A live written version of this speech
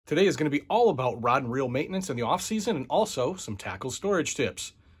Today is going to be all about rod and reel maintenance in the off season and also some tackle storage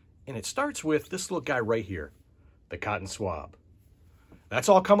tips. And it starts with this little guy right here, the cotton swab. That's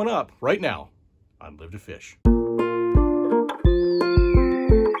all coming up right now on Live to Fish.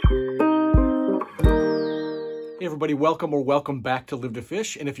 Hey everybody, welcome back to Live to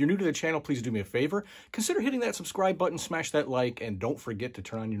Fish. And if you're new to the channel, please do me a favor. Consider hitting that subscribe button, smash that like, and don't forget to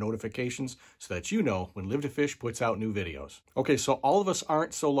turn on your notifications so that you know when Live to Fish puts out new videos. Okay, so all of us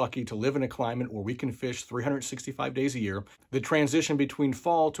aren't so lucky to live in a climate where we can fish 365 days a year. The transition between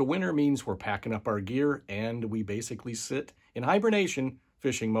fall to winter means we're packing up our gear and we basically sit in hibernation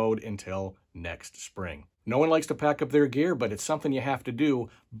fishing mode until next spring. No one likes to pack up their gear, but it's something you have to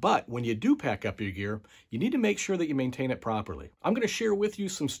do. But when you do pack up your gear, you need to make sure that you maintain it properly. I'm going to share with you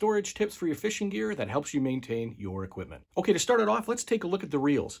some storage tips for your fishing gear that helps you maintain your equipment. Okay, to start it off, let's take a look at the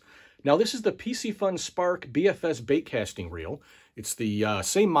reels. Now, this is the PC Fun Spark BFS bait casting reel. It's the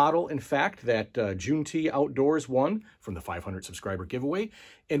same model, in fact, that June T Outdoors won from the 500 subscriber giveaway.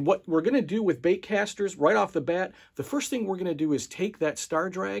 And what we're going to do with Baitcasters right off the bat, the first thing we're going to do is take that star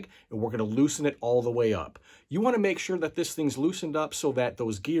drag and we're going to loosen it all the way up. You want to make sure that this thing's loosened up so that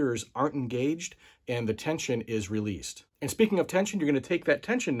those gears aren't engaged and the tension is released. And speaking of tension, you're going to take that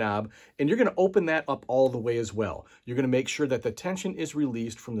tension knob and you're going to open that up all the way as well. You're going to make sure that the tension is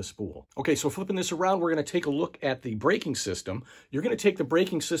released from the spool. Okay, so flipping this around, we're going to take a look at the braking system. You're going to take the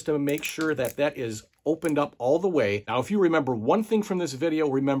braking system and make sure that that is opened up all the way. Now, if you remember one thing from this video,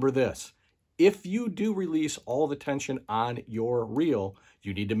 remember this. If you do release all the tension on your reel,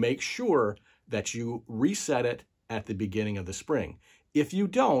 you need to make sure that you reset it at the beginning of the spring. If you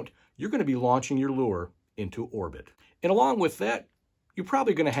don't, you're going to be launching your lure into orbit. And along with that, you're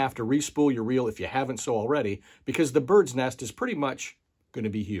probably going to have to respool your reel if you haven't so already, because the bird's nest is pretty much going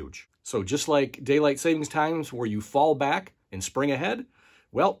to be huge. So just like daylight savings times where you fall back and spring ahead,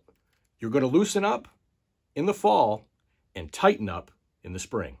 well, you're going to loosen up in the fall and tighten up in the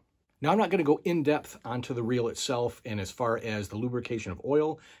spring. Now, I'm not going to go in depth onto the reel itself and as far as the lubrication of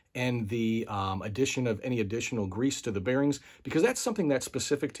oil and the addition of any additional grease to the bearings, because that's something that's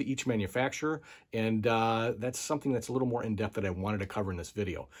specific to each manufacturer, and that's something that's a little more in depth that I wanted to cover in this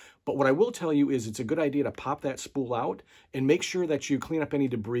video. But what I will tell you is it's a good idea to pop that spool out and make sure that you clean up any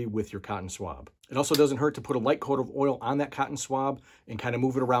debris with your cotton swab. It also doesn't hurt to put a light coat of oil on that cotton swab and kind of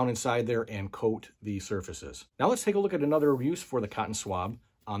move it around inside there and coat the surfaces. Now let's take a look at another use for the cotton swab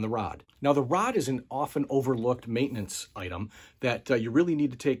on the rod. Now, the rod is an often overlooked maintenance item that you really need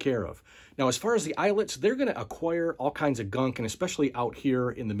to take care of. Now, as far as the eyelets, they're going to acquire all kinds of gunk, and especially out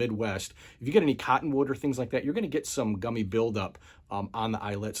here in the Midwest, if you get any cottonwood or things like that, you're going to get some gummy buildup on the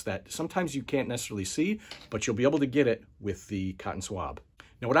eyelets that sometimes you can't necessarily see, but you'll be able to get it with the cotton swab.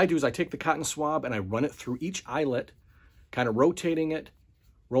 Now, what I do is I take the cotton swab and I run it through each eyelet, kind of rotating it,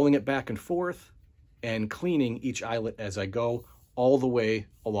 rolling it back and forth, and cleaning each eyelet as I go, all the way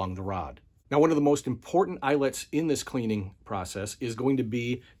along the rod. Now, one of the most important eyelets in this cleaning process is going to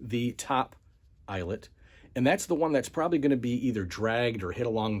be the top eyelet, and that's the one that's probably going to be either dragged or hit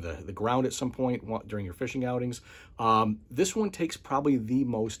along the ground at some point during your fishing outings. This one takes probably the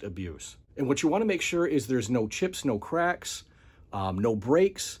most abuse. And what you want to make sure is there's no chips, no cracks, no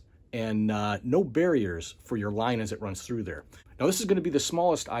breaks, and no barriers for your line as it runs through there. Now, this is going to be the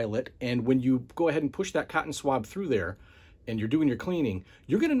smallest eyelet, and when you go ahead and push that cotton swab through there, and you're doing your cleaning,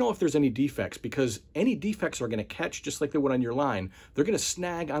 you're going to know if there's any defects, because any defects are going to catch just like they would on your line. They're going to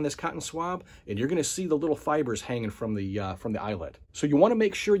snag on this cotton swab, and you're going to see the little fibers hanging from the eyelet. So you want to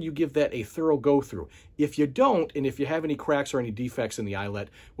make sure you give that a thorough go through. If you don't, and if you have any cracks or any defects in the eyelet,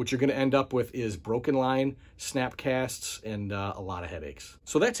 what you're going to end up with is broken line, snap casts, and a lot of headaches.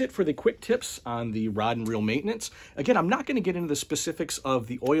 So that's it for the quick tips on the rod and reel maintenance. Again, I'm not going to get into the specifics of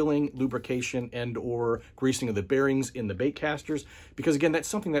the oiling, lubrication, and or greasing of the bearings in the Baitcasters, because again, that's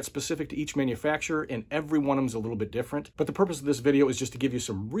something that's specific to each manufacturer, and every one of them is a little bit different. But the purpose of this video is just to give you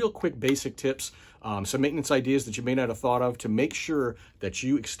some real quick basic tips, some maintenance ideas that you may not have thought of to make sure that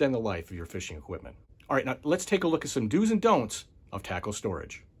you extend the life of your fishing equipment. All right, now let's take a look at some do's and don'ts of tackle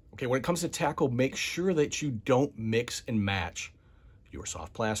storage. Okay, when it comes to tackle, make sure that you don't mix and match your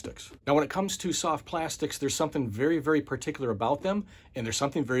soft plastics. Now, when it comes to soft plastics, there's something very, very particular about them, and there's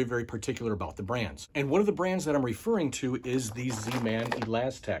something very, very particular about the brands. And one of the brands that I'm referring to is the Z-Man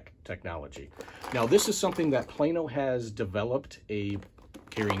Elastec technology. Now, this is something that Plano has developed a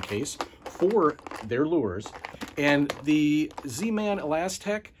carrying case for their lures, and the Z-Man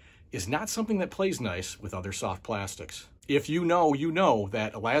Elastec is not something that plays nice with other soft plastics. If you know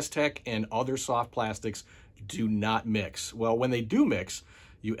that Elastec and other soft plastics do not mix. Well, when they do mix,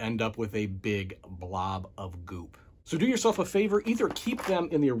 you end up with a big blob of goop. So do yourself a favor, either keep them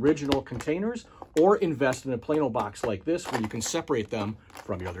in the original containers or invest in a Plano box like this where you can separate them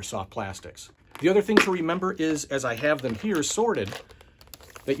from your other soft plastics. The other thing to remember is, as I have them here sorted,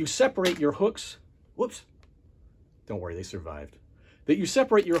 that you separate your hooks. Whoops. Don't worry, they survived. That you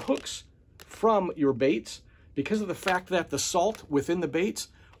separate your hooks from your baits because of the fact that the salt within the baits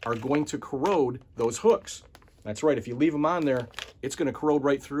are going to corrode those hooks. That's right, if you leave them on there, it's going to corrode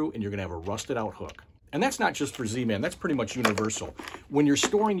right through and you're going to have a rusted out hook. And that's not just for Z-Man, that's pretty much universal. When you're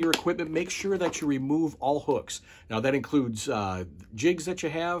storing your equipment, make sure that you remove all hooks. Now that includes jigs that you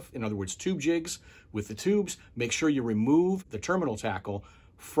have, in other words, tube jigs with the tubes. Make sure you remove the terminal tackle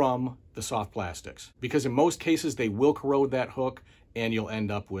from the soft plastics, because in most cases they will corrode that hook and you'll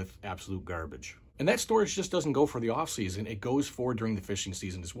end up with absolute garbage. And that storage just doesn't go for the off season, it goes for during the fishing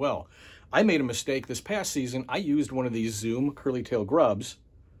season as well. I made a mistake this past season. I used one of these Zoom curly tail grubs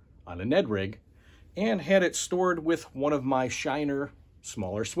on a Ned rig and had it stored with one of my Shiner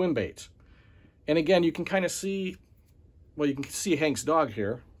smaller swim baits. And again, you can kind of see, well, you can see Hank's dog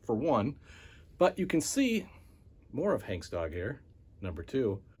here for one, but you can see more of Hank's dog here, number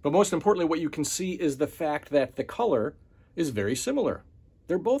two. But most importantly, what you can see is the fact that the color is very similar.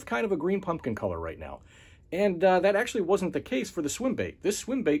 They're both kind of a green pumpkin color right now. And that actually wasn't the case for the swim bait. This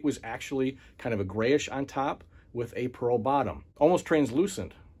swim bait was actually kind of a grayish on top with a pearl bottom, almost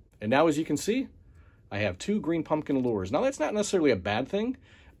translucent. And now, as you can see, I have two green pumpkin lures. Now, that's not necessarily a bad thing,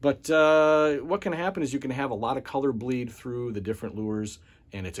 but what can happen is you can have a lot of color bleed through the different lures,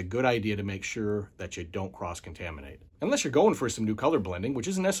 and it's a good idea to make sure that you don't cross-contaminate. Unless you're going for some new color blending, which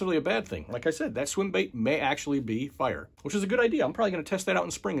isn't necessarily a bad thing. Like I said, that swim bait may actually be fire, which is a good idea. I'm probably going to test that out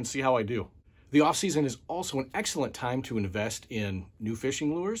in spring and see how I do. The off-season is also an excellent time to invest in new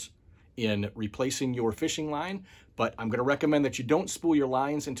fishing lures, in replacing your fishing line, but I'm going to recommend that you don't spool your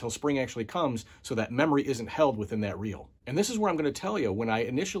lines until spring actually comes so that memory isn't held within that reel. And this is where I'm going to tell you, when I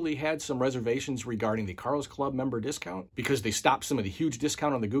initially had some reservations regarding the Carl's Club member discount, because they stopped some of the huge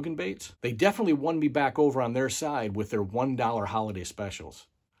discount on the Guggen baits, they definitely won me back over on their side with their $1 holiday specials.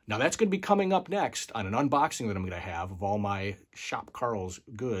 Now that's going to be coming up next on an unboxing that I'm going to have of all my Shop Carl's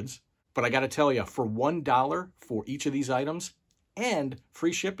goods. But I got to tell you, for $1 for each of these items and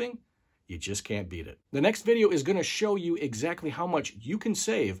free shipping, you just can't beat it. The next video is going to show you exactly how much you can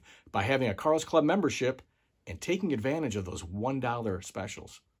save by having a Carl's Club membership and taking advantage of those $1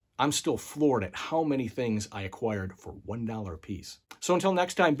 specials. I'm still floored at how many things I acquired for $1 a piece. So until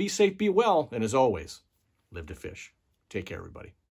next time, be safe, be well, and as always, live to fish. Take care, everybody.